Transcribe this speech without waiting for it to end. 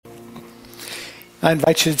I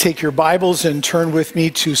invite you to take your Bibles and turn with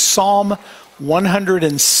me to Psalm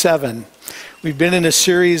 107. We've been in a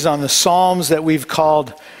series on the Psalms that we've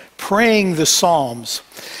called Praying the Psalms.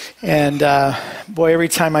 And boy, every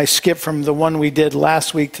time I skip from the one we did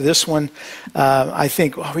last week to this one, I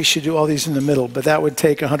think, well, we should do all these in the middle, but that would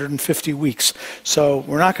take 150 weeks. So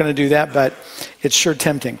we're not going to do that, but it's sure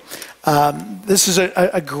tempting. This is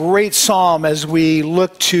a great psalm as we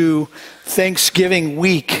look to Thanksgiving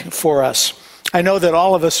week for us. I know that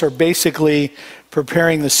all of us are basically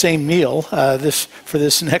preparing the same meal for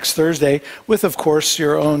this next Thursday with, of course,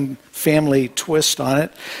 your own family twist on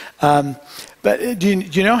it. But do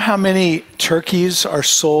you know how many turkeys are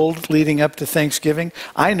sold leading up to Thanksgiving?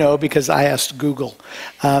 I know because I asked Google.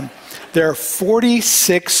 There are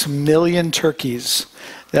 46 million turkeys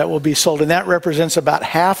that will be sold, and that represents about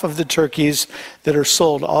half of the turkeys that are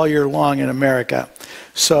sold all year long in America.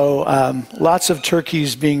 So lots of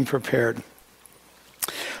turkeys being prepared.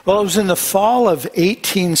 Well, it was in the fall of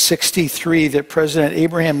 1863 that President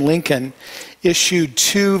Abraham Lincoln issued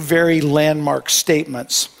two very landmark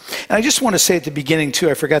statements. And I just want to say at the beginning, too,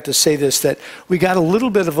 I forgot to say this, that we got a little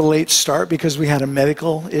bit of a late start because we had a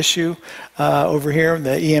medical issue over here. The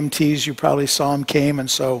EMTs, you probably saw them, came, and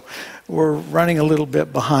so we're running a little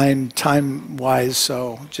bit behind time-wise,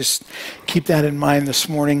 so just keep that in mind this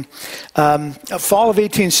morning. Fall of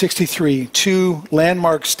 1863, two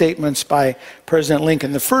landmark statements by President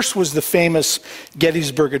Lincoln. The first was the famous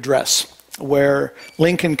Gettysburg Address, where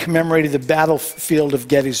Lincoln commemorated the battlefield of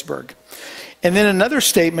Gettysburg. And then another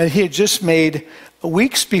statement he had just made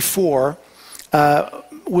weeks before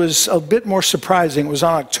was a bit more surprising. It was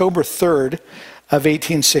on October 3rd of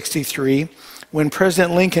 1863 when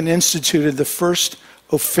President Lincoln instituted the first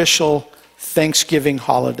official Thanksgiving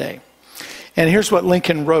holiday. And here's what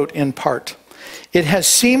Lincoln wrote in part. "It has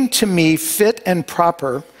seemed to me fit and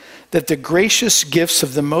proper that the gracious gifts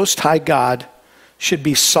of the Most High God should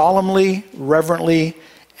be solemnly, reverently,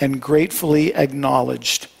 and gratefully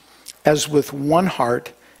acknowledged, as with one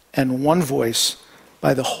heart and one voice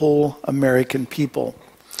by the whole American people."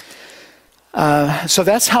 So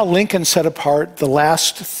that's how Lincoln set apart the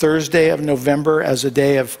last Thursday of November as a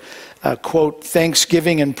day of, quote,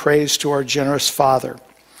 thanksgiving and praise to our generous Father.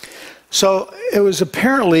 So it was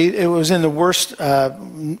in the worst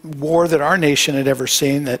war that our nation had ever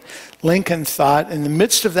seen that Lincoln thought in the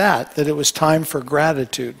midst of that it was time for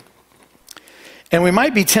gratitude. And we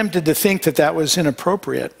might be tempted to think that that was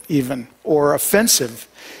inappropriate even, or offensive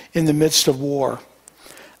in the midst of war.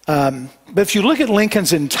 But if you look at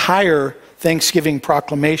Lincoln's entire Thanksgiving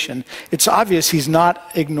proclamation, it's obvious he's not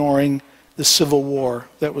ignoring the Civil War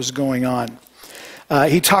that was going on.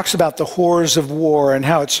 He talks about the horrors of war and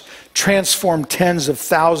how it's transformed tens of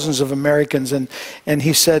thousands of Americans, and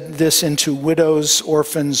he said this into widows,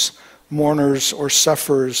 orphans, mourners, or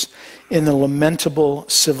sufferers in the lamentable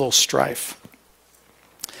civil strife.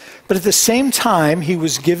 But at the same time, he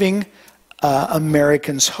was giving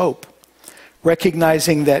Americans hope,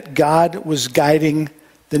 recognizing that God was guiding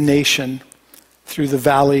the nation through the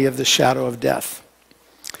valley of the shadow of death.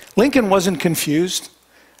 Lincoln wasn't confused.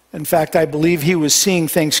 In fact, I believe he was seeing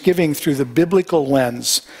Thanksgiving through the biblical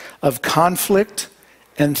lens of conflict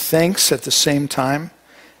and thanks at the same time,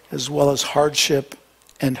 as well as hardship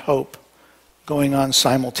and hope going on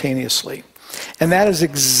simultaneously. And that is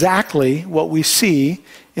exactly what we see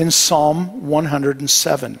in Psalm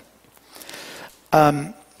 107.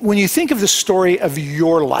 When you think of the story of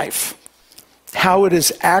your life, how it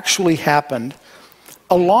has actually happened,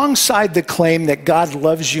 alongside the claim that God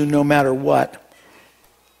loves you no matter what,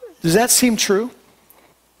 does that seem true?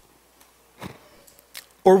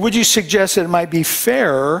 Or would you suggest that it might be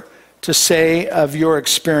fairer to say of your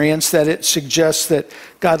experience that it suggests that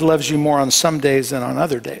God loves you more on some days than on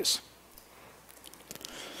other days?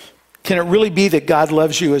 Can it really be that God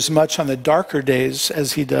loves you as much on the darker days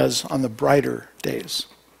as he does on the brighter days?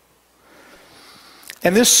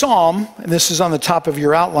 And this psalm, and this is on the top of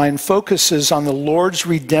your outline, focuses on the Lord's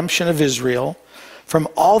redemption of Israel from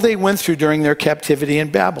all they went through during their captivity in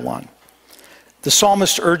Babylon. The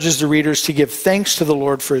psalmist urges the readers to give thanks to the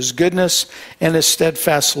Lord for his goodness and his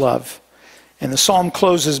steadfast love. And the psalm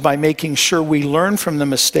closes by making sure we learn from the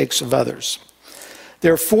mistakes of others.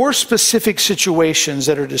 There are four specific situations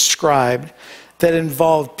that are described that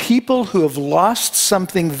involve people who have lost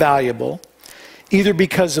something valuable, either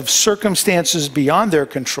because of circumstances beyond their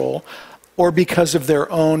control or because of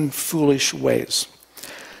their own foolish ways.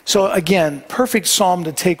 So again, perfect psalm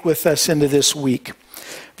to take with us into this week.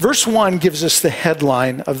 Verse 1 gives us the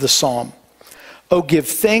headline of the psalm. "Oh, give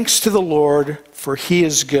thanks to the Lord, for he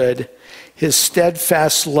is good. His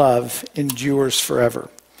steadfast love endures forever."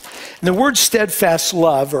 And the word steadfast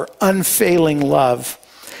love or unfailing love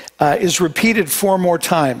is repeated 4 more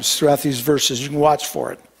times throughout these verses. You can watch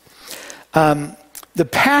for it. The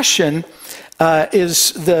passion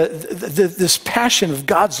is this passion of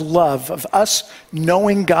God's love, of us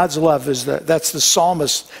knowing God's love, that's the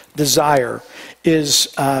psalmist's desire,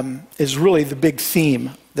 is really the big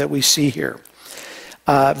theme that we see here.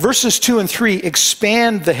 Verses 2 and 3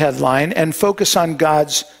 expand the headline and focus on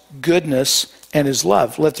God's goodness and his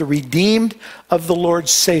love. Let the redeemed of the Lord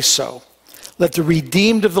say so. Let the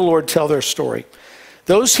redeemed of the Lord tell their story.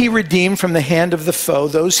 Those he redeemed from the hand of the foe,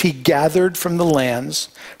 those he gathered from the lands,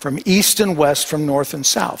 from east and west, from north and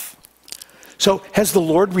south. So has the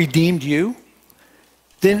Lord redeemed you?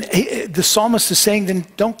 Then the psalmist is saying, then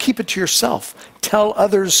don't keep it to yourself. Tell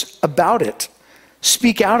others about it.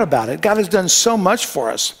 Speak out about it. God has done so much for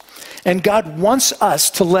us. And God wants us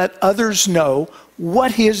to let others know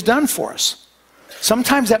what he has done for us.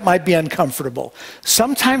 Sometimes that might be uncomfortable.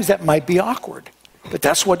 Sometimes that might be awkward. But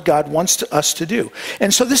that's what God wants us to do.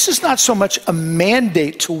 And so this is not so much a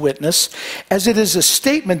mandate to witness as it is a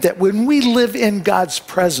statement that when we live in God's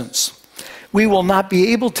presence, we will not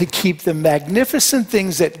be able to keep the magnificent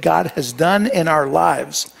things that God has done in our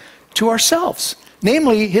lives to ourselves,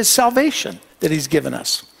 namely his salvation that he's given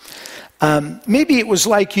us. Maybe it was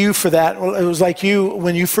like you for that. It was like you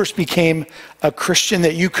when you first became a Christian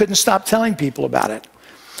that you couldn't stop telling people about it.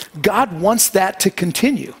 God wants that to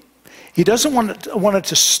continue. He doesn't want it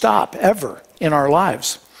to stop ever in our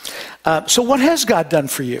lives. So what has God done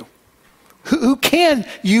for you? Who can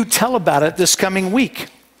you tell about it this coming week?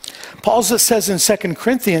 Paul says in 2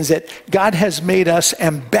 Corinthians that God has made us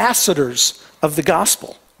ambassadors of the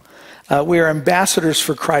gospel. We are ambassadors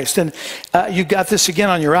for Christ. And you got this again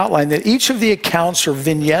on your outline, that each of the accounts or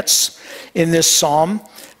vignettes in this psalm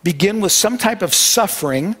begin with some type of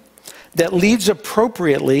suffering that leads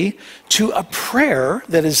appropriately to a prayer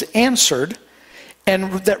that is answered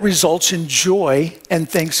and that results in joy and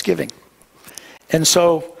thanksgiving. And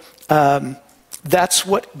so that's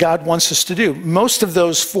what God wants us to do. Most of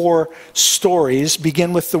those 4 stories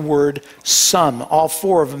begin with the word some. All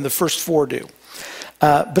 4 of them, the first 4 do.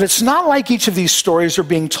 But it's not like each of these stories are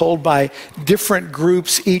being told by different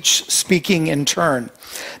groups, each speaking in turn.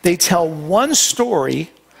 They tell one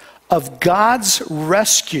story of God's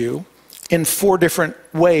rescue in 4 different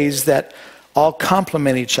ways that all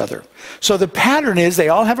complement each other. So the pattern is they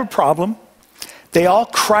all have a problem, they all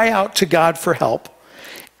cry out to God for help,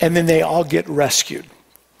 and then they all get rescued.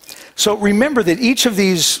 So remember that each of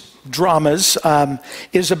these dramas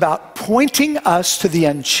is about pointing us to the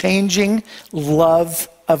unchanging love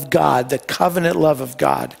of God, the covenant love of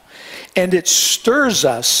God. And it stirs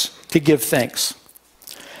us to give thanks.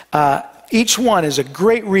 Each one is a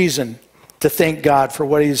great reason to thank God for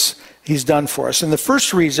what He's done for us. And the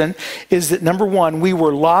first reason is that, number 1, we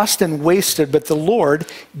were lost and wasted, but the Lord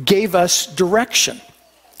gave us direction.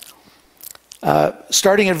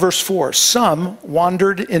 Starting at verse 4, some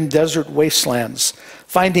wandered in desert wastelands,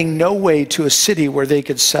 finding no way to a city where they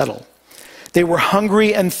could settle. They were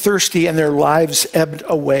hungry and thirsty, and their lives ebbed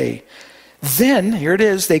away. Then, here it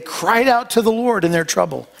is, they cried out to the Lord in their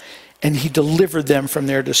trouble, and He delivered them from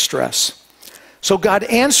their distress. So God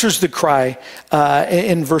answers the cry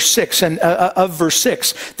in verse 6, and of verse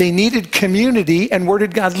 6. They needed community, and where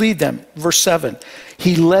did God lead them? Verse 7.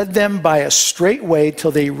 He led them by a straight way till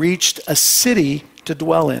they reached a city to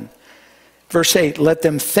dwell in. Verse 8. Let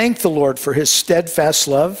them thank the Lord for His steadfast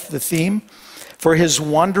love, the theme, for His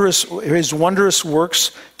wondrous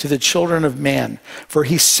works to the children of man. For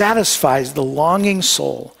He satisfies the longing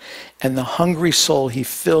soul, and the hungry soul He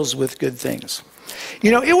fills with good things.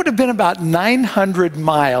 You know, it would have been about 900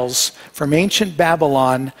 miles from ancient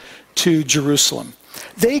Babylon to Jerusalem.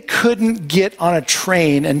 They couldn't get on a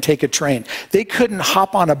train and take a train. They couldn't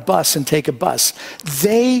hop on a bus and take a bus.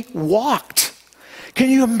 They walked. Can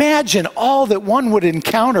you imagine all that one would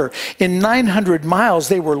encounter in 900 miles?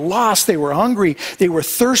 They were lost, they were hungry, they were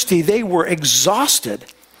thirsty, they were exhausted.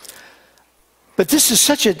 But this is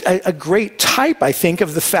such a great type, I think,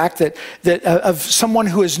 of the fact that of someone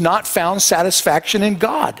who has not found satisfaction in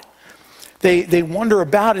God. They wander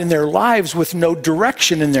about in their lives with no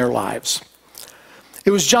direction in their lives. It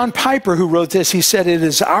was John Piper who wrote this. He said, "It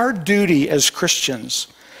is our duty as Christians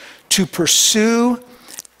to pursue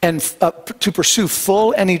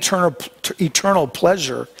full and eternal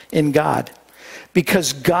pleasure in God,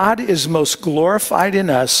 because God is most glorified in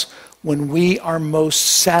us when we are most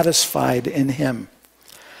satisfied in Him."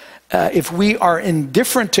 If we are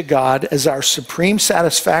indifferent to God as our supreme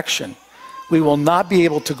satisfaction, we will not be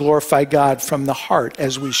able to glorify God from the heart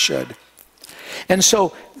as we should. And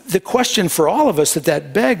so the question for all of us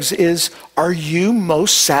that begs is, are you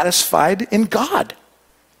most satisfied in God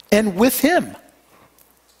and with him?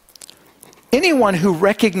 Anyone who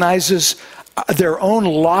recognizes their own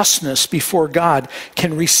lostness before God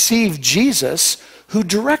can receive Jesus, who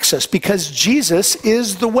directs us, because Jesus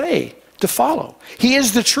is the way to follow. He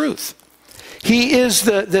is the truth. He is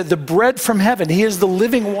the bread from heaven. He is the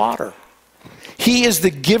living water. He is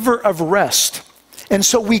the giver of rest. And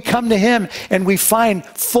so we come to him and we find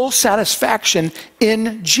full satisfaction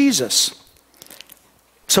in Jesus.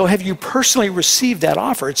 So have you personally received that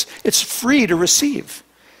offer? It's free to receive.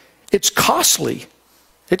 It's costly.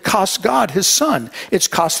 It costs God his son. It's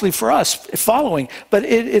costly for us following, but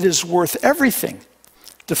it is worth everything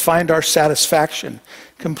to find our satisfaction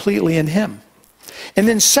completely in him. And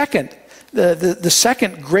then second, the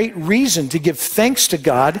second great reason to give thanks to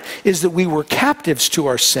God is that we were captives to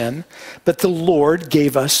our sin, but the Lord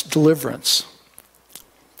gave us deliverance.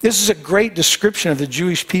 This is a great description of the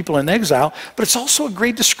Jewish people in exile, but it's also a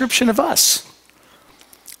great description of us.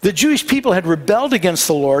 The Jewish people had rebelled against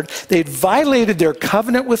the Lord. They had violated their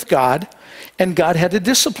covenant with God, and God had to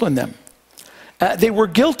discipline them. They were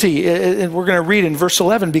guilty, and we're going to read in verse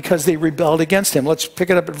 11, because they rebelled against him. Let's pick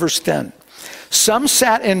it up at verse 10. Some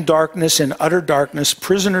sat in darkness, in utter darkness,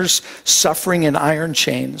 prisoners suffering in iron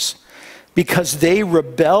chains, because they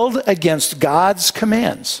rebelled against God's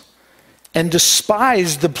commands and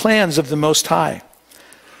despised the plans of the Most High.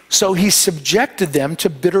 So he subjected them to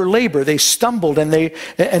bitter labor. They stumbled, and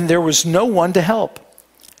there was no one to help.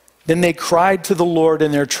 Then they cried to the Lord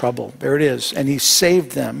in their trouble. There it is. And he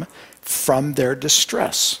saved them from their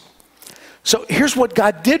distress. So here's what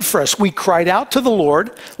God did for us. We cried out to the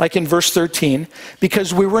Lord, like in verse 13,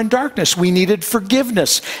 because we were in darkness. We needed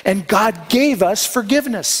forgiveness, and God gave us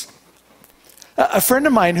forgiveness. A friend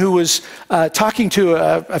of mine who was talking to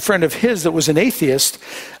a friend of his that was an atheist,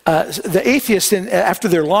 the atheist, after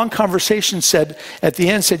their long conversation, said at the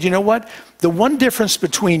end, you know what? The one difference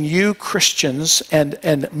between you Christians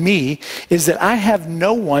and me is that I have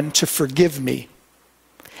no one to forgive me.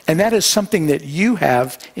 And that is something that you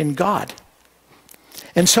have in God.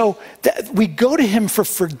 And so we go to him for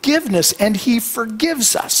forgiveness, and he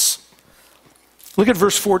forgives us. Look at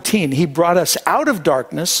verse 14. He brought us out of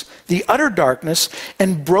darkness, the utter darkness,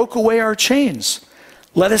 and broke away our chains.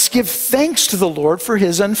 Let us give thanks to the Lord for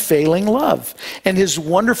his unfailing love and his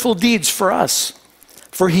wonderful deeds for us.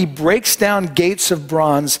 For he breaks down gates of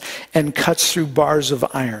bronze and cuts through bars of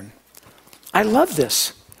iron. I love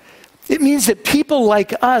this. It means that people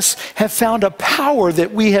like us have found a power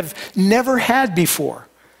that we have never had before,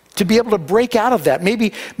 to be able to break out of that.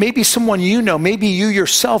 Maybe someone you know, maybe you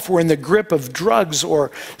yourself were in the grip of drugs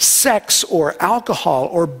or sex or alcohol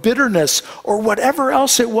or bitterness or whatever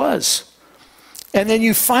else it was. And then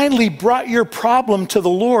you finally brought your problem to the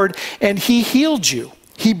Lord, and he healed you.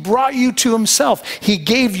 He brought you to himself. He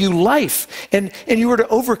gave you life. And you were to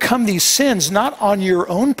overcome these sins, not on your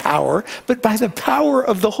own power, but by the power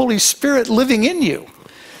of the Holy Spirit living in you.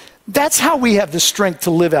 That's how we have the strength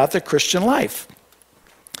to live out the Christian life.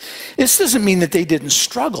 This doesn't mean that they didn't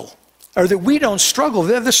struggle, or that we don't struggle.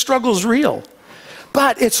 The struggle's real.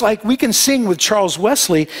 But it's like we can sing with Charles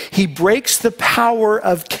Wesley, he breaks the power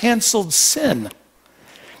of canceled sin.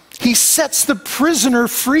 He sets the prisoner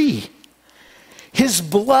free. His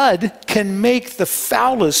blood can make the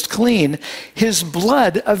foulest clean. His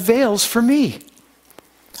blood avails for me.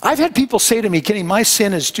 I've had people say to me, Kenny, my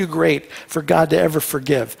sin is too great for God to ever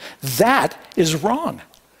forgive. That is wrong.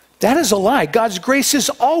 That is a lie. God's grace is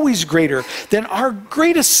always greater than our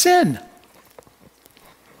greatest sin.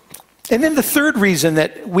 And then the third reason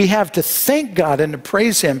that we have to thank God and to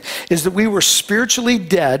praise him is that we were spiritually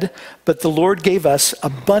dead, but the Lord gave us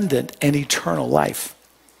abundant and eternal life.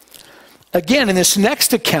 Again, in this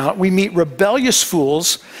next account, we meet rebellious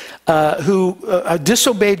fools who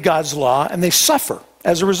disobeyed God's law, and they suffer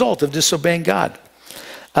as a result of disobeying God.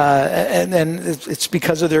 And it's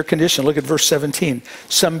because of their condition. Look at verse 17.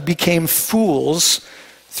 Some became fools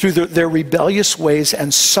through their rebellious ways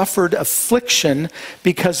and suffered affliction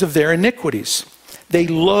because of their iniquities. They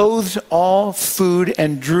loathed all food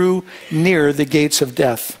and drew near the gates of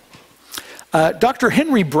death. Dr.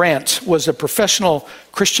 Henry Brandt was a professional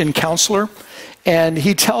Christian counselor, and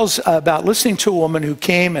he tells about listening to a woman who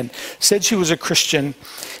came and said she was a Christian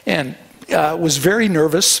and was very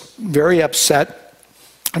nervous, very upset,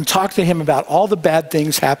 and talked to him about all the bad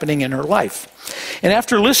things happening in her life. And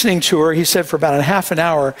after listening to her, he said for about a half an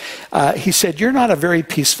hour, he said, "You're not a very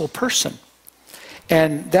peaceful person."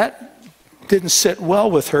 And that didn't sit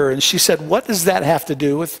well with her. And she said, "What does that have to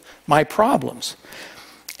do with my problems?"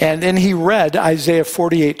 And then he read Isaiah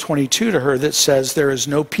 48:22 to her that says, there is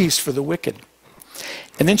no peace for the wicked.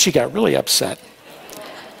 And then she got really upset.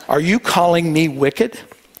 Are you calling me wicked?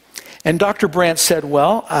 And Dr. Brandt said,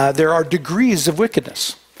 well, there are degrees of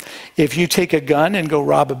wickedness. If you take a gun and go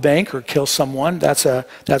rob a bank or kill someone,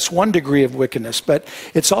 that's one degree of wickedness. But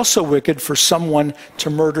it's also wicked for someone to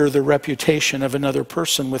murder the reputation of another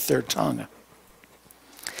person with their tongue.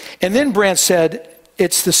 And then Brandt said,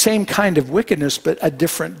 it's the same kind of wickedness, but a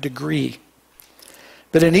different degree.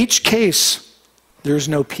 But in each case, there's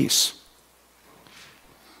no peace.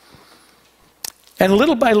 And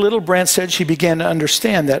little by little, Brandt said she began to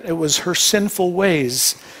understand that it was her sinful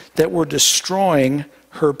ways that were destroying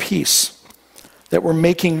her peace, that were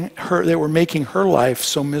making her life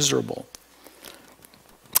so miserable.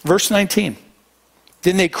 Verse 19,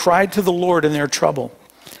 then they cried to the Lord in their trouble,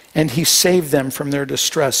 and he saved them from their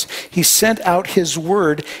distress. He sent out his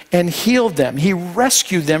word and healed them. He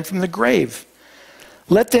rescued them from the grave.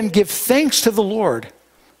 Let them give thanks to the Lord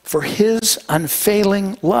for his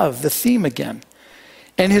unfailing love, the theme again,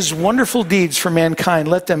 and his wonderful deeds for mankind.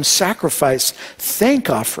 Let them sacrifice thank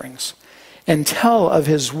offerings and tell of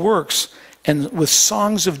his works and with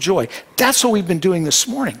songs of joy. That's what we've been doing this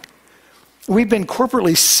morning. We've been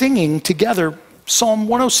corporately singing together Psalm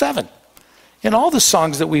 107 and all the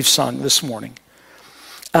songs that we've sung this morning.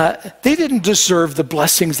 They didn't deserve the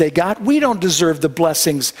blessings they got. We don't deserve the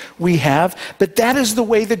blessings we have, but that is the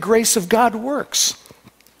way the grace of God works.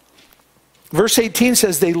 Verse 18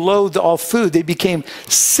 says they loathed all food. They became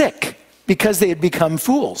sick because they had become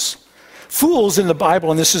fools. Fools in the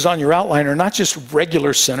Bible, and this is on your outline, are not just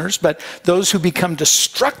regular sinners, but those who become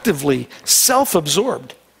destructively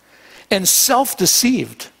self-absorbed and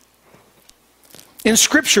self-deceived. In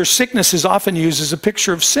Scripture, sickness is often used as a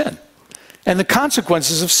picture of sin and the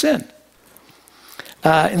consequences of sin.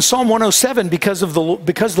 In Psalm 107, because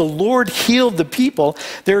the Lord healed the people,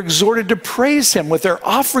 they're exhorted to praise him with their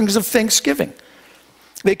offerings of thanksgiving.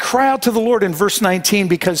 They cry out to the Lord in verse 19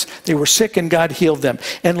 because they were sick and God healed them.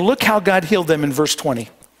 And look how God healed them in verse 20.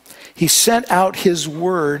 He sent out his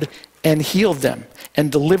word and healed them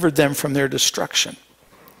and delivered them from their destruction.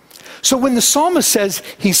 So when the psalmist says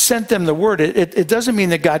he sent them the word, it doesn't mean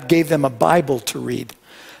that God gave them a Bible to read.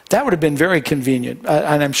 That would have been very convenient,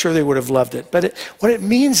 and I'm sure they would have loved it. But what it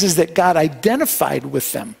means is that God identified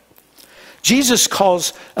with them. John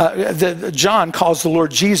calls the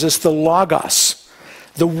Lord Jesus the Logos,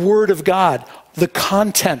 the Word of God, the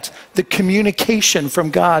content, the communication from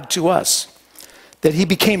God to us, that he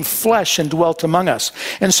became flesh and dwelt among us.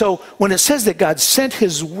 And so when it says that God sent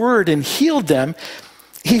his word and healed them,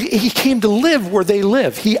 he came to live where they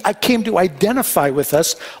live. He came to identify with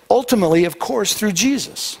us, ultimately, of course, through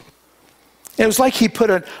Jesus. It was like he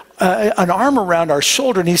put an arm around our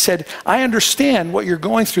shoulder and he said, I understand what you're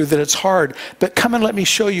going through, that it's hard, but come and let me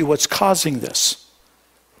show you what's causing this.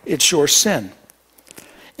 It's your sin.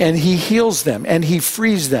 And he heals them and he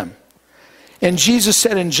frees them. And Jesus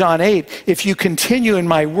said in John 8, if you continue in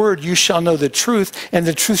my word, you shall know the truth, and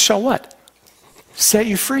the truth shall what? Set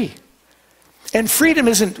you free. And freedom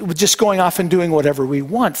isn't just going off and doing whatever we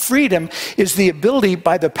want. Freedom is the ability,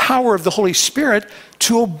 by the power of the Holy Spirit,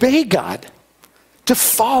 to obey God, to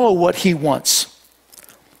follow what he wants.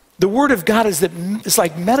 The word of God is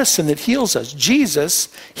like medicine that heals us. Jesus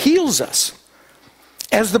heals us.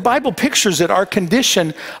 As the Bible pictures it, our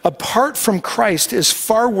condition apart from Christ is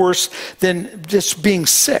far worse than just being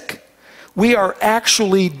sick. We are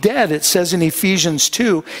actually dead, it says in Ephesians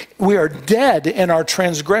 2. We are dead in our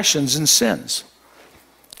transgressions and sins.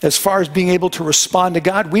 As far as being able to respond to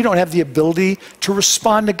God, we don't have the ability to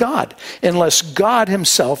respond to God unless God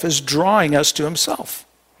himself is drawing us to himself.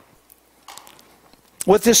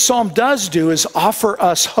 What this psalm does do is offer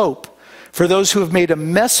us hope for those who have made a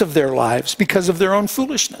mess of their lives because of their own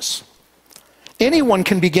foolishness. Anyone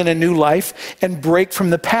can begin a new life and break from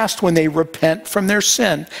the past when they repent from their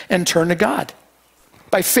sin and turn to God.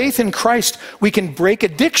 By faith in Christ, we can break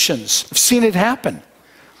addictions. I've seen it happen.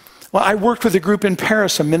 Well, I worked with a group in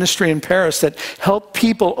Paris, a ministry in Paris, that helped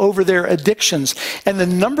people over their addictions. And the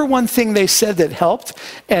number one thing they said that helped,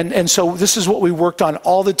 and so this is what we worked on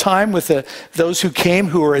all the time with those who came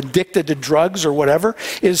who are addicted to drugs or whatever,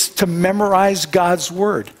 is to memorize God's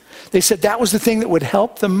word. They said that was the thing that would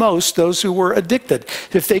help the most those who were addicted,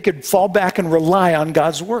 if they could fall back and rely on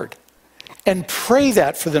God's word and pray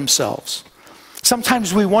that for themselves.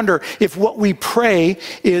 Sometimes we wonder if what we pray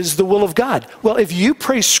is the will of God. Well, if you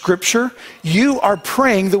pray scripture, you are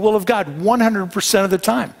praying the will of God 100% of the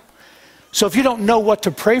time. So if you don't know what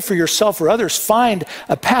to pray for yourself or others, find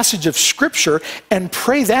a passage of scripture and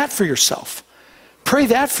pray that for yourself. Pray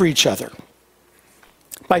that for each other.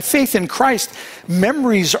 By faith in Christ,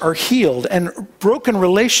 memories are healed and broken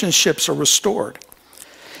relationships are restored.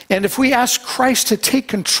 And if we ask Christ to take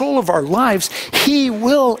control of our lives, he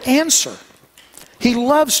will answer. He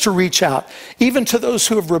loves to reach out, even to those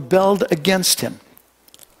who have rebelled against him.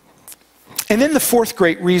 And then the fourth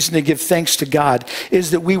great reason to give thanks to God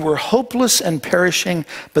is that we were hopeless and perishing,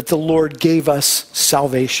 but the Lord gave us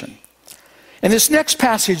salvation. And this next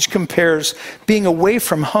passage compares being away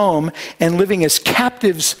from home and living as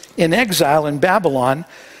captives in exile in Babylon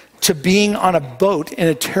to being on a boat in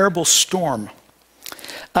a terrible storm.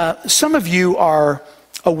 Some of you are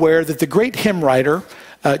aware that the great hymn writer,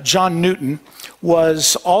 John Newton,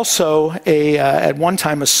 was also at one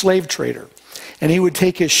time a slave trader. And he would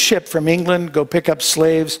take his ship from England, go pick up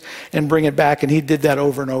slaves, and bring it back, and he did that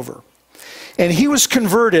over and over. And he was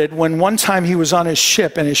converted when one time he was on his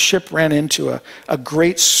ship, and his ship ran into a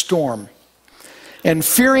great storm. And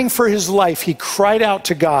fearing for his life, he cried out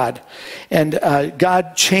to God, and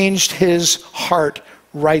God changed his heart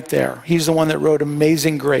right there. He's the one that wrote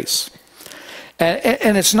Amazing Grace.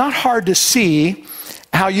 And it's not hard to see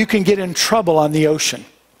how you can get in trouble on the ocean.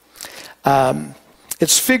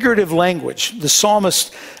 It's figurative language. The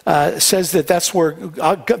psalmist says that that's where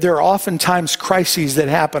there are oftentimes crises that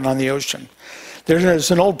happen on the ocean. There's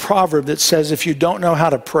an old proverb that says, if you don't know how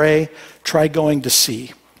to pray, try going to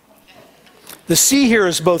sea. The sea here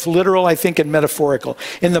is both literal, I think, and metaphorical.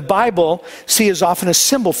 In the Bible, sea is often a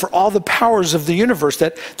symbol for all the powers of the universe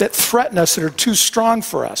that threaten us, that are too strong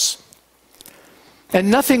for us. And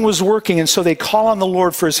nothing was working, and so they call on the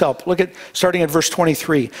Lord for his help. Look at, starting at verse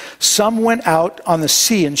 23. Some went out on the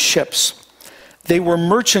sea in ships. They were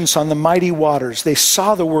merchants on the mighty waters. They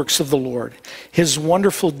saw the works of the Lord, his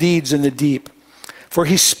wonderful deeds in the deep. For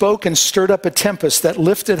he spoke and stirred up a tempest that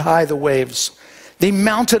lifted high the waves. They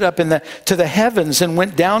mounted up to the heavens and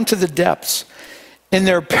went down to the depths. In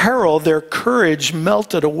their peril, their courage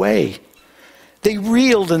melted away. They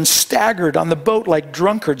reeled and staggered on the boat like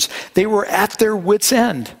drunkards. They were at their wits'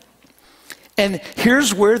 end. And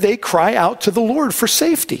here's where they cry out to the Lord for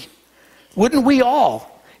safety. Wouldn't we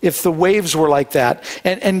all, if the waves were like that?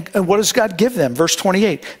 And what does God give them? Verse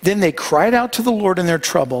 28. Then they cried out to the Lord in their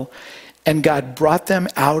trouble, and God brought them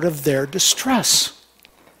out of their distress.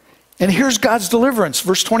 And here's God's deliverance.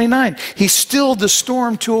 Verse 29. He stilled the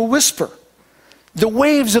storm to a whisper. The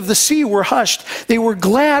waves of the sea were hushed. They were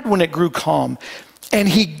glad when it grew calm. And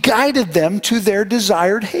he guided them to their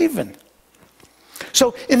desired haven.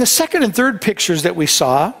 So in the second and third pictures that we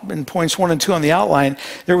saw, in points 1 and 2 on the outline,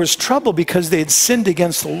 there was trouble because they had sinned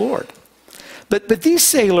against the Lord. But these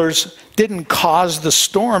sailors didn't cause the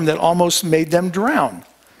storm that almost made them drown.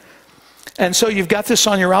 And so you've got this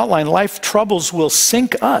on your outline. Life troubles will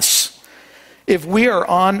sink us if we are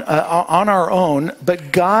on our own,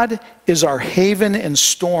 but God is our haven in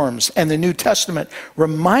storms. And the New Testament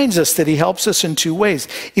reminds us that he helps us in two ways,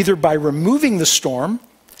 either by removing the storm,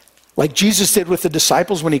 like Jesus did with the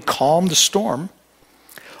disciples when he calmed the storm,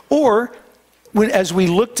 or as we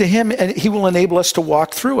look to him, and he will enable us to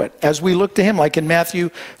walk through it. As we look to him, like in Matthew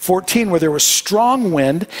 14, where there was strong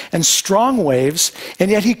wind and strong waves, and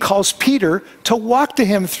yet he calls Peter to walk to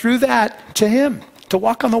him through that, to him, to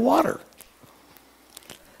walk on the water.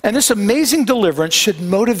 And this amazing deliverance should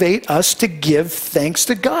motivate us to give thanks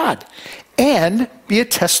to God and be a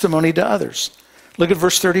testimony to others. Look at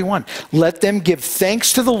verse 31. Let them give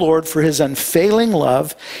thanks to the Lord for his unfailing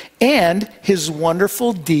love and his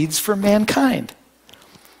wonderful deeds for mankind.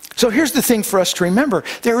 So here's the thing for us to remember.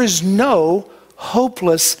 There is no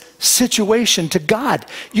hopeless situation to God.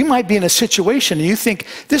 You might be in a situation and you think,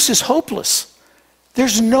 this is hopeless.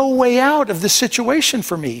 There's no way out of this situation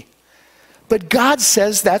for me. But God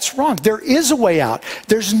says that's wrong. There is a way out.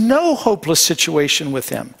 There's no hopeless situation with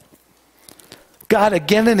him. God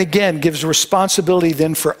again and again gives responsibility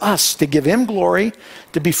then for us to give him glory,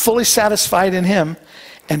 to be fully satisfied in him,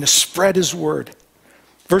 and to spread his word.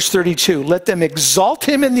 Verse 32, let them exalt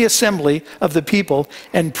him in the assembly of the people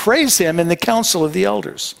and praise him in the council of the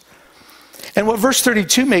elders. And what verse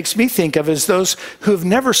 32 makes me think of is those who have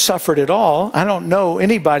never suffered at all. I don't know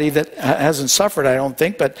anybody that hasn't suffered, I don't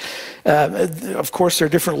think, but of course there are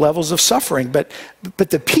different levels of suffering. But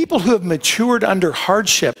the people who have matured under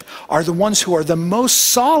hardship are the ones who are the most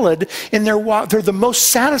solid in their walk. They're the most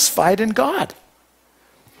satisfied in God.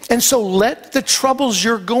 And so let the troubles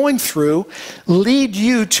you're going through lead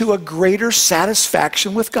you to a greater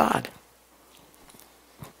satisfaction with God.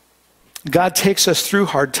 God takes us through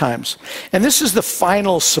hard times. And this is the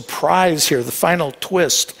final surprise here, the final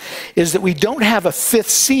twist, is that we don't have a fifth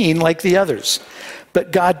scene like the others.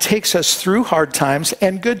 But God takes us through hard times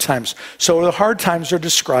and good times. So the hard times are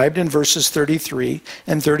described in verses 33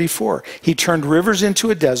 and 34. He turned rivers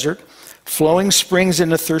into a desert, flowing springs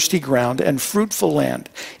into thirsty ground, and fruitful land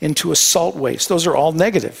into a salt waste. Those are all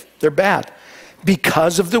negative. They're bad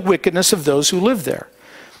because of the wickedness of those who live there.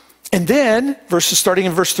 And then, starting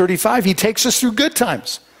in verse 35, he takes us through good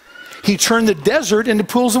times. He turned the desert into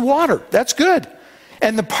pools of water. That's good.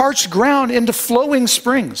 And the parched ground into flowing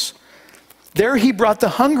springs. There he brought the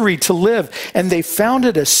hungry to live, and they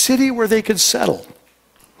founded a city where they could settle.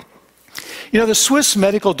 You know, the Swiss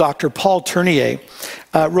medical doctor Paul Tournier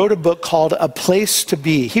wrote a book called A Place to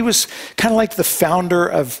Be. He was kind of like the founder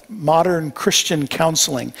of modern Christian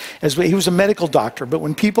counseling. He was a medical doctor, but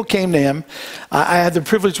when people came to him, I had the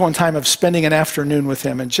privilege one time of spending an afternoon with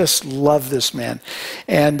him and just loved this man.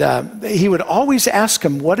 And he would always ask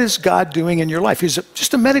him, what is God doing in your life? He's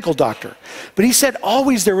just a medical doctor. But he said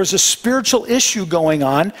always there was a spiritual issue going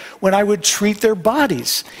on when I would treat their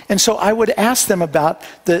bodies. And so I would ask them about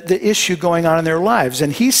the issue going on in their lives.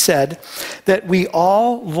 And he said that we all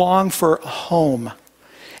long for a home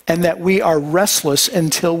and that we are restless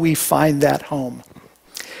until we find that home.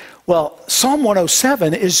 Well, Psalm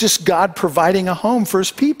 107 is just God providing a home for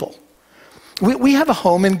his people. We have a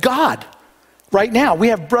home in God right now. We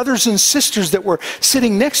have brothers and sisters that we're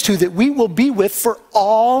sitting next to that we will be with for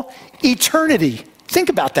all eternity. Think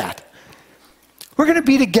about that. We're going to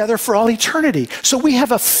be together for all eternity. So we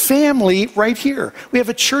have a family right here. We have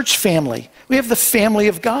a church family. We have the family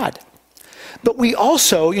of God. But we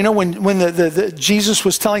also, you know, when Jesus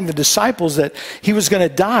was telling the disciples that he was going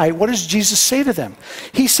to die, what does Jesus say to them?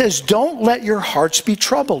 He says, don't let your hearts be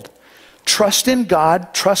troubled. Trust in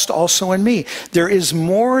God, trust also in me. There is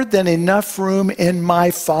more than enough room in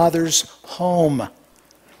my Father's home.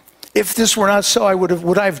 If this were not so,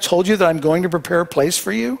 would I have told you that I'm going to prepare a place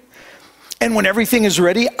for you? And when everything is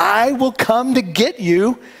ready, I will come to get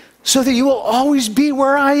you so that you will always be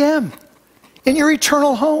where I am, in your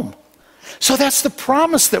eternal home. So that's the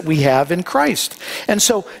promise that we have in Christ. And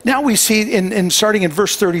so now we see in starting in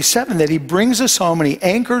verse 37 that he brings us home and he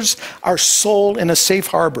anchors our soul in a safe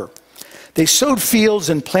harbor. They sowed fields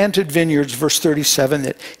and planted vineyards, verse 37,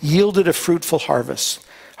 that yielded a fruitful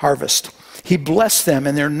harvest. He blessed them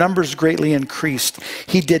and their numbers greatly increased.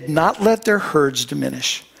 He did not let their herds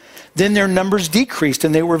diminish. Then their numbers decreased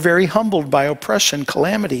and they were very humbled by oppression,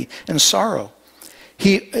 calamity, and sorrow.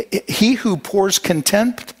 He who pours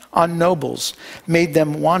contempt on nobles made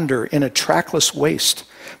them wander in a trackless waste.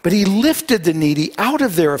 But he lifted the needy out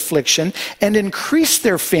of their affliction and increased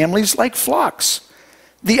their families like flocks.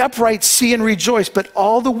 The upright see and rejoice, but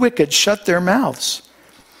all the wicked shut their mouths.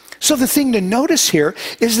 So the thing to notice here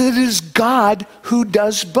is that it is God who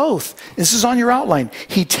does both. This is on your outline.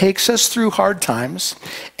 He takes us through hard times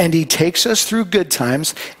and he takes us through good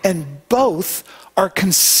times, and both are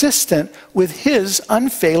consistent with his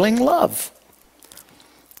unfailing love.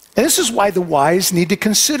 And this is why the wise need to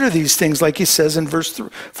consider these things, like he says in verse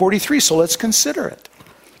 43. So let's consider it.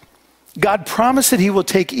 God promised that he will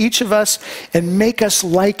take each of us and make us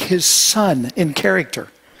like his son in character.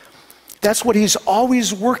 That's what he's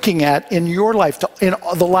always working at in your life, in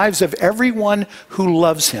the lives of everyone who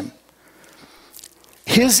loves him.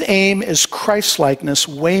 His aim is Christ-likeness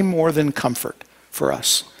way more than comfort for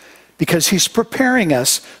us, because he's preparing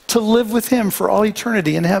us to live with him for all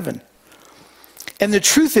eternity in heaven. And the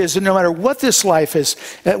truth is that no matter what this life is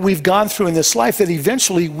that we've gone through in this life, that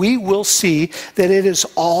eventually we will see that it has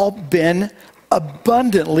all been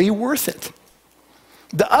abundantly worth it.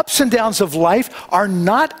 The ups and downs of life are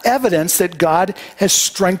not evidence that God has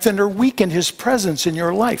strengthened or weakened his presence in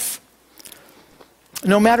your life.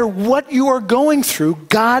 No matter what you are going through,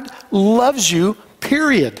 God loves you,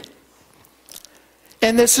 period.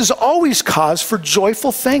 And this is always cause for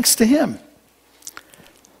joyful thanks to him.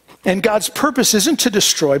 And God's purpose isn't to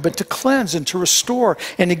destroy, but to cleanse and to restore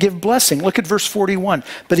and to give blessing. Look at verse 41.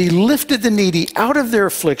 But he lifted the needy out of their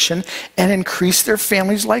affliction and increased their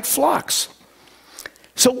families like flocks.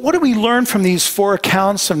 So what do we learn from these four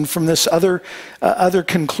accounts and from this other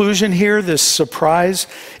conclusion here, this surprise,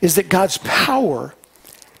 is that God's power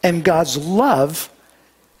and God's love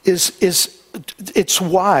it's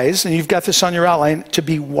wise, and you've got this on your outline, to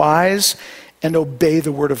be wise and obey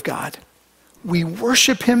the word of God. We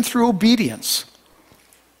worship him through obedience.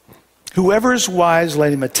 Whoever is wise,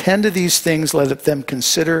 let him attend to these things, let them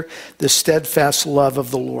consider the steadfast love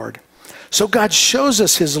of the Lord. So God shows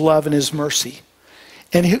us his love and his mercy.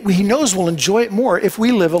 And he knows we'll enjoy it more if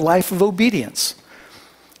we live a life of obedience.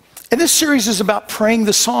 And this series is about praying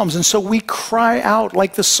the Psalms. And so we cry out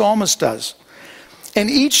like the psalmist does. And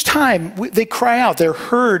each time they cry out, they're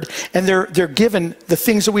heard, and they're given the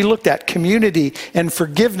things that we looked at: community and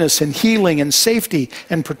forgiveness and healing and safety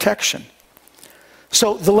and protection.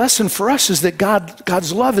 So the lesson for us is that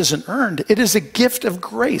God's love isn't earned. It is a gift of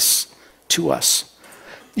grace to us.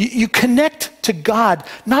 You connect to God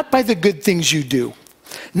not by the good things you do,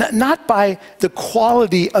 not by the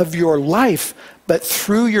quality of your life, but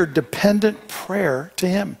through your dependent prayer to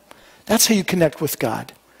him. That's how you connect with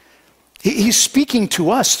God. He's speaking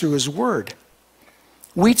to us through his word.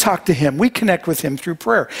 We talk to him. We connect with him through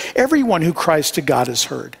prayer. Everyone who cries to God is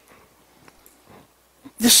heard.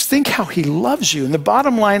 Just think how he loves you. And the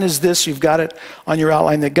bottom line is this, you've got it on your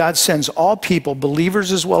outline, that God sends all people,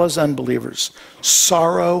 believers as well as unbelievers,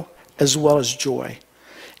 sorrow as well as joy,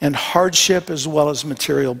 and hardship as well as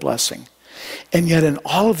material blessing. And yet in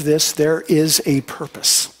all of this, there is a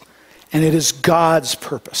purpose, and it is God's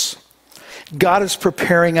purpose. God is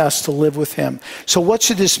preparing us to live with him. So what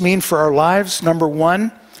should this mean for our lives? Number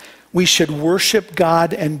one, we should worship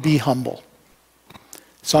God and be humble.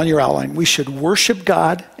 It's on your outline. We should worship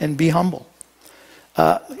God and be humble.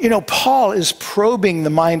 Paul is probing the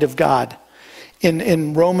mind of God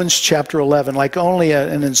in Romans chapter 11, like only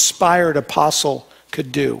an inspired apostle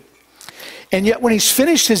could do. And yet when he's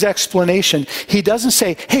finished his explanation, he doesn't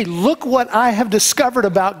say, hey, look what I have discovered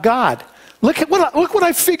about God. Look what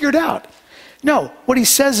I figured out. No, what he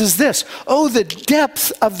says is this: oh, the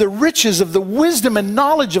depth of the riches of the wisdom and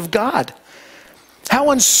knowledge of God.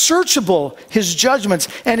 How unsearchable his judgments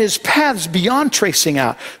and his paths beyond tracing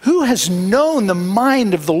out. Who has known the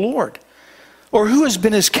mind of the Lord? Or who has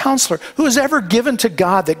been his counselor? Who has ever given to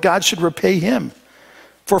God that God should repay him?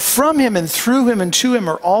 For from him and through him and to him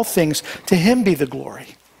are all things. To him be the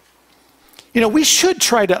glory. We should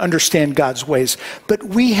try to understand God's ways, but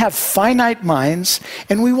we have finite minds,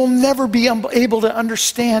 and we will never be able to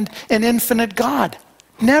understand an infinite God.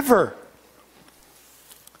 Never.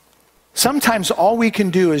 Sometimes all we can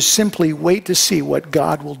do is simply wait to see what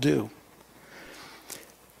God will do.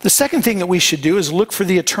 The second thing that we should do is look for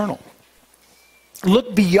the eternal.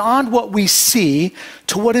 Look beyond what we see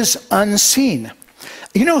to what is unseen.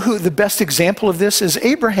 You know who the best example of this is?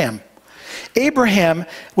 Abraham. Abraham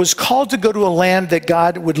was called to go to a land that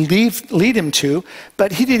God would lead him to,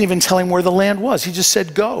 but he didn't even tell him where the land was. He just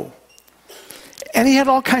said, go. And he had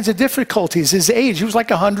all kinds of difficulties. His age, he was like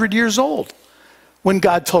 100 years old when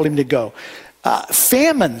God told him to go.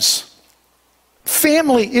 Famines,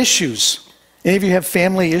 family issues. Any of you have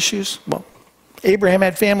family issues? Well, Abraham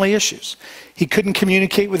had family issues. He couldn't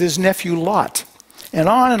communicate with his nephew Lot. And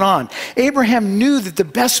on and on. Abraham knew that the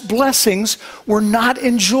best blessings were not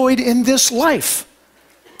enjoyed in this life,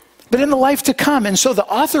 but in the life to come. And so the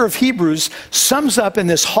author of Hebrews sums up in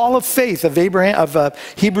this hall of faith of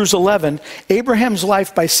Hebrews 11, Abraham's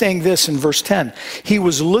life by saying this in verse 10. He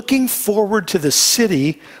was looking forward to the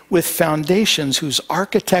city with foundations whose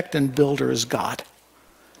architect and builder is God.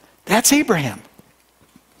 That's Abraham.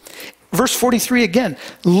 Verse 43 again,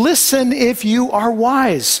 listen if you are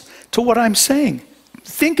wise to what I'm saying.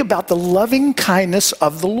 Think about the loving kindness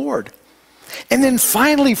of the Lord. And then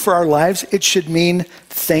finally for our lives, it should mean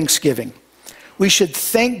thanksgiving. We should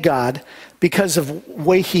thank God because of the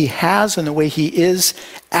way he has and the way he is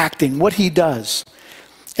acting, what he does.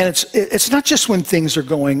 And it's not just when things are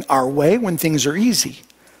going our way, when things are easy.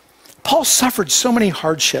 Paul suffered so many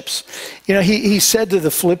hardships. He said to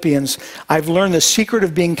the Philippians, I've learned the secret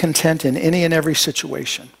of being content in any and every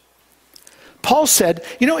situation. Paul said,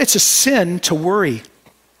 it's a sin to worry.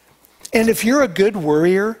 And if you're a good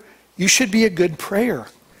worrier, you should be a good prayer.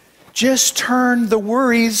 Just turn the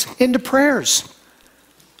worries into prayers.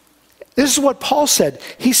 This is what Paul said.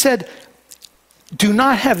 He said, do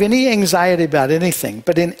not have any anxiety about anything,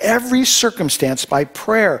 but in every circumstance, by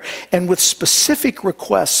prayer and with specific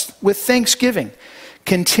requests, with thanksgiving,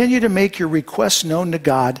 continue to make your requests known to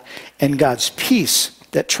God, and God's peace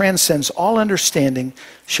that transcends all understanding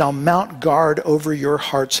shall mount guard over your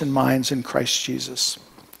hearts and minds in Christ Jesus.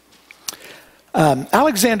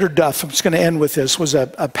 Alexander Duff, I'm just going to end with this, was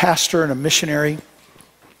a pastor and a missionary.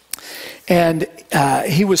 And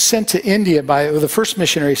he was sent to India the first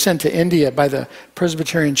missionary sent to India by the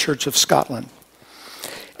Presbyterian Church of Scotland.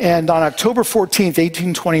 And on October 14th,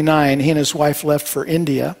 1829, he and his wife left for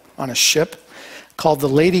India on a ship called the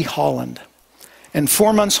Lady Holland. And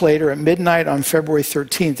 4 months later, at midnight on February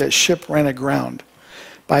 13th, that ship ran aground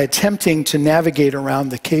by attempting to navigate around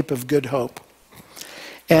the Cape of Good Hope.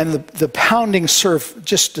 And the pounding surf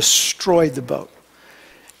just destroyed the boat.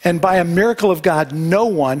 And by a miracle of God, no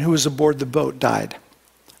one who was aboard the boat died.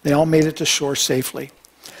 They all made it to shore safely.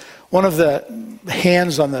 One of the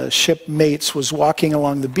hands on the ship mates was walking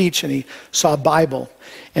along the beach, and he saw a Bible,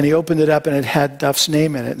 and he opened it up, and it had Duff's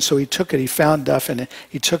name in it. And so he took it, he found Duff, and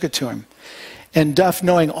he took it to him. And Duff,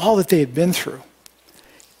 knowing all that they had been through,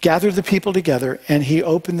 gathered the people together, and he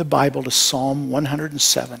opened the Bible to Psalm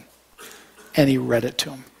 107, and he read it to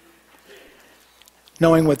them,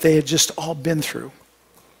 knowing what they had just all been through.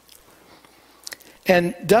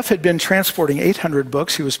 And Duff had been transporting 800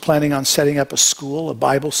 books. He was planning on setting up a school, a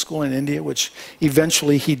Bible school in India, which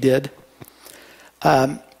eventually he did.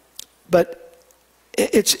 But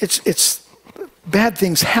it's bad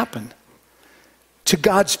things happen to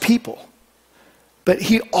God's people. But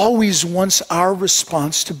he always wants our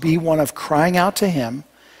response to be one of crying out to him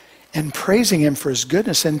and praising him for his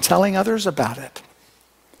goodness and telling others about it.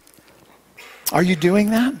 Are you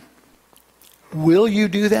doing that? Will you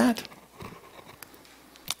do that?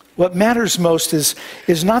 What matters most is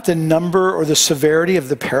not the number or the severity of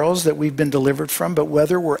the perils that we've been delivered from, but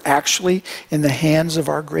whether we're actually in the hands of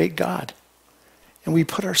our great God. And we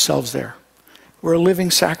put ourselves there. We're a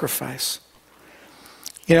living sacrifice.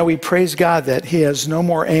 You know, we praise God that he has no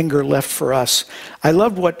more anger left for us. I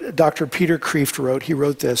love what Dr. Peter Kreeft wrote. He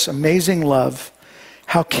wrote this: amazing love,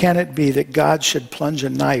 how can it be that God should plunge a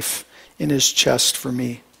knife in his chest for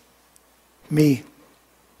me? Me,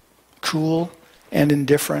 cool and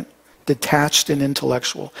indifferent, detached and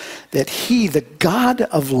intellectual, that he, the God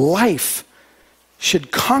of life,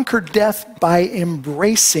 should conquer death by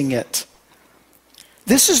embracing it.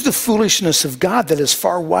 This is the foolishness of God that is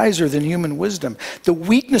far wiser than human wisdom, the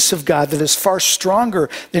weakness of God that is far stronger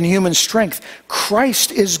than human strength.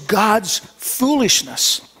 Christ is God's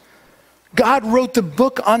foolishness. God wrote the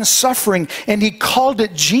book on suffering, and he called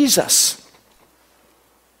it Jesus.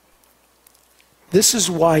 This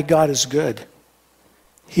is why God is good.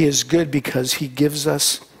 He is good because he gives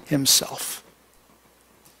us himself.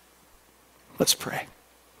 Let's pray.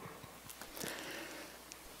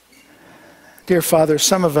 Dear Father,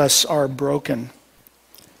 some of us are broken,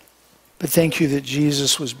 but thank you that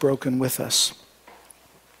Jesus was broken with us.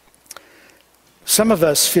 Some of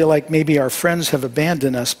us feel like maybe our friends have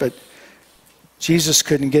abandoned us, but Jesus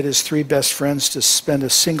couldn't get his 3 best friends to spend a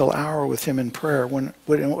single hour with him in prayer when it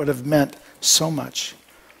would have meant so much.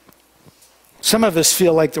 Some of us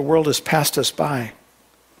feel like the world has passed us by,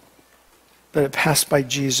 but it passed by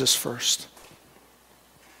Jesus first.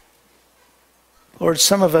 Lord,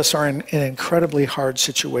 some of us are in incredibly hard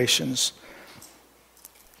situations.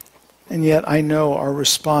 And yet I know our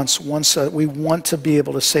response, we want to be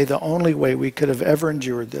able to say the only way we could have ever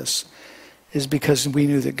endured this is because we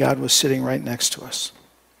knew that God was sitting right next to us.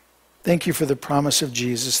 Thank you for the promise of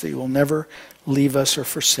Jesus that you will never leave us or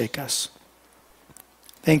forsake us.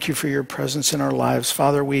 Thank you for your presence in our lives.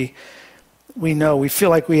 Father, we know, we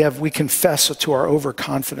feel like we confess to our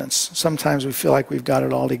overconfidence. Sometimes we feel like we've got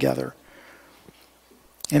it all together.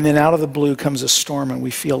 And then out of the blue comes a storm and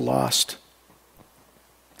we feel lost.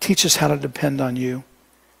 Teach us how to depend on you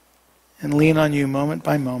and lean on you moment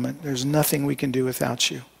by moment. There's nothing we can do without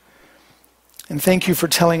you. And thank you for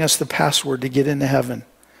telling us the password to get into heaven.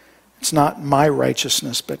 It's not my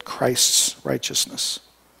righteousness, but Christ's righteousness.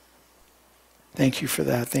 Thank you for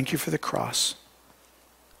that. Thank you for the cross.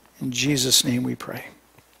 In Jesus' name we pray.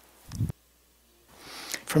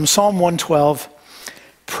 From Psalm 112,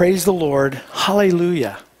 praise the Lord,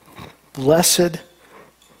 hallelujah. Blessed,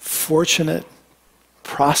 fortunate,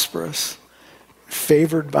 prosperous,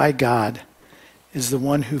 favored by God is the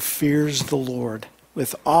one who fears the Lord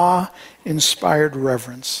with awe-inspired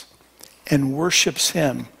reverence and worships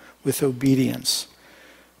him with obedience,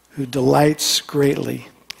 who delights greatly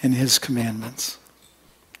in his commandments.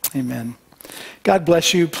 Amen. God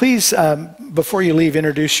bless you. Please, before you leave,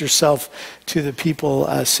 introduce yourself to the people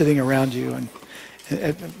sitting around you, and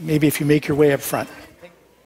maybe if you make your way up front.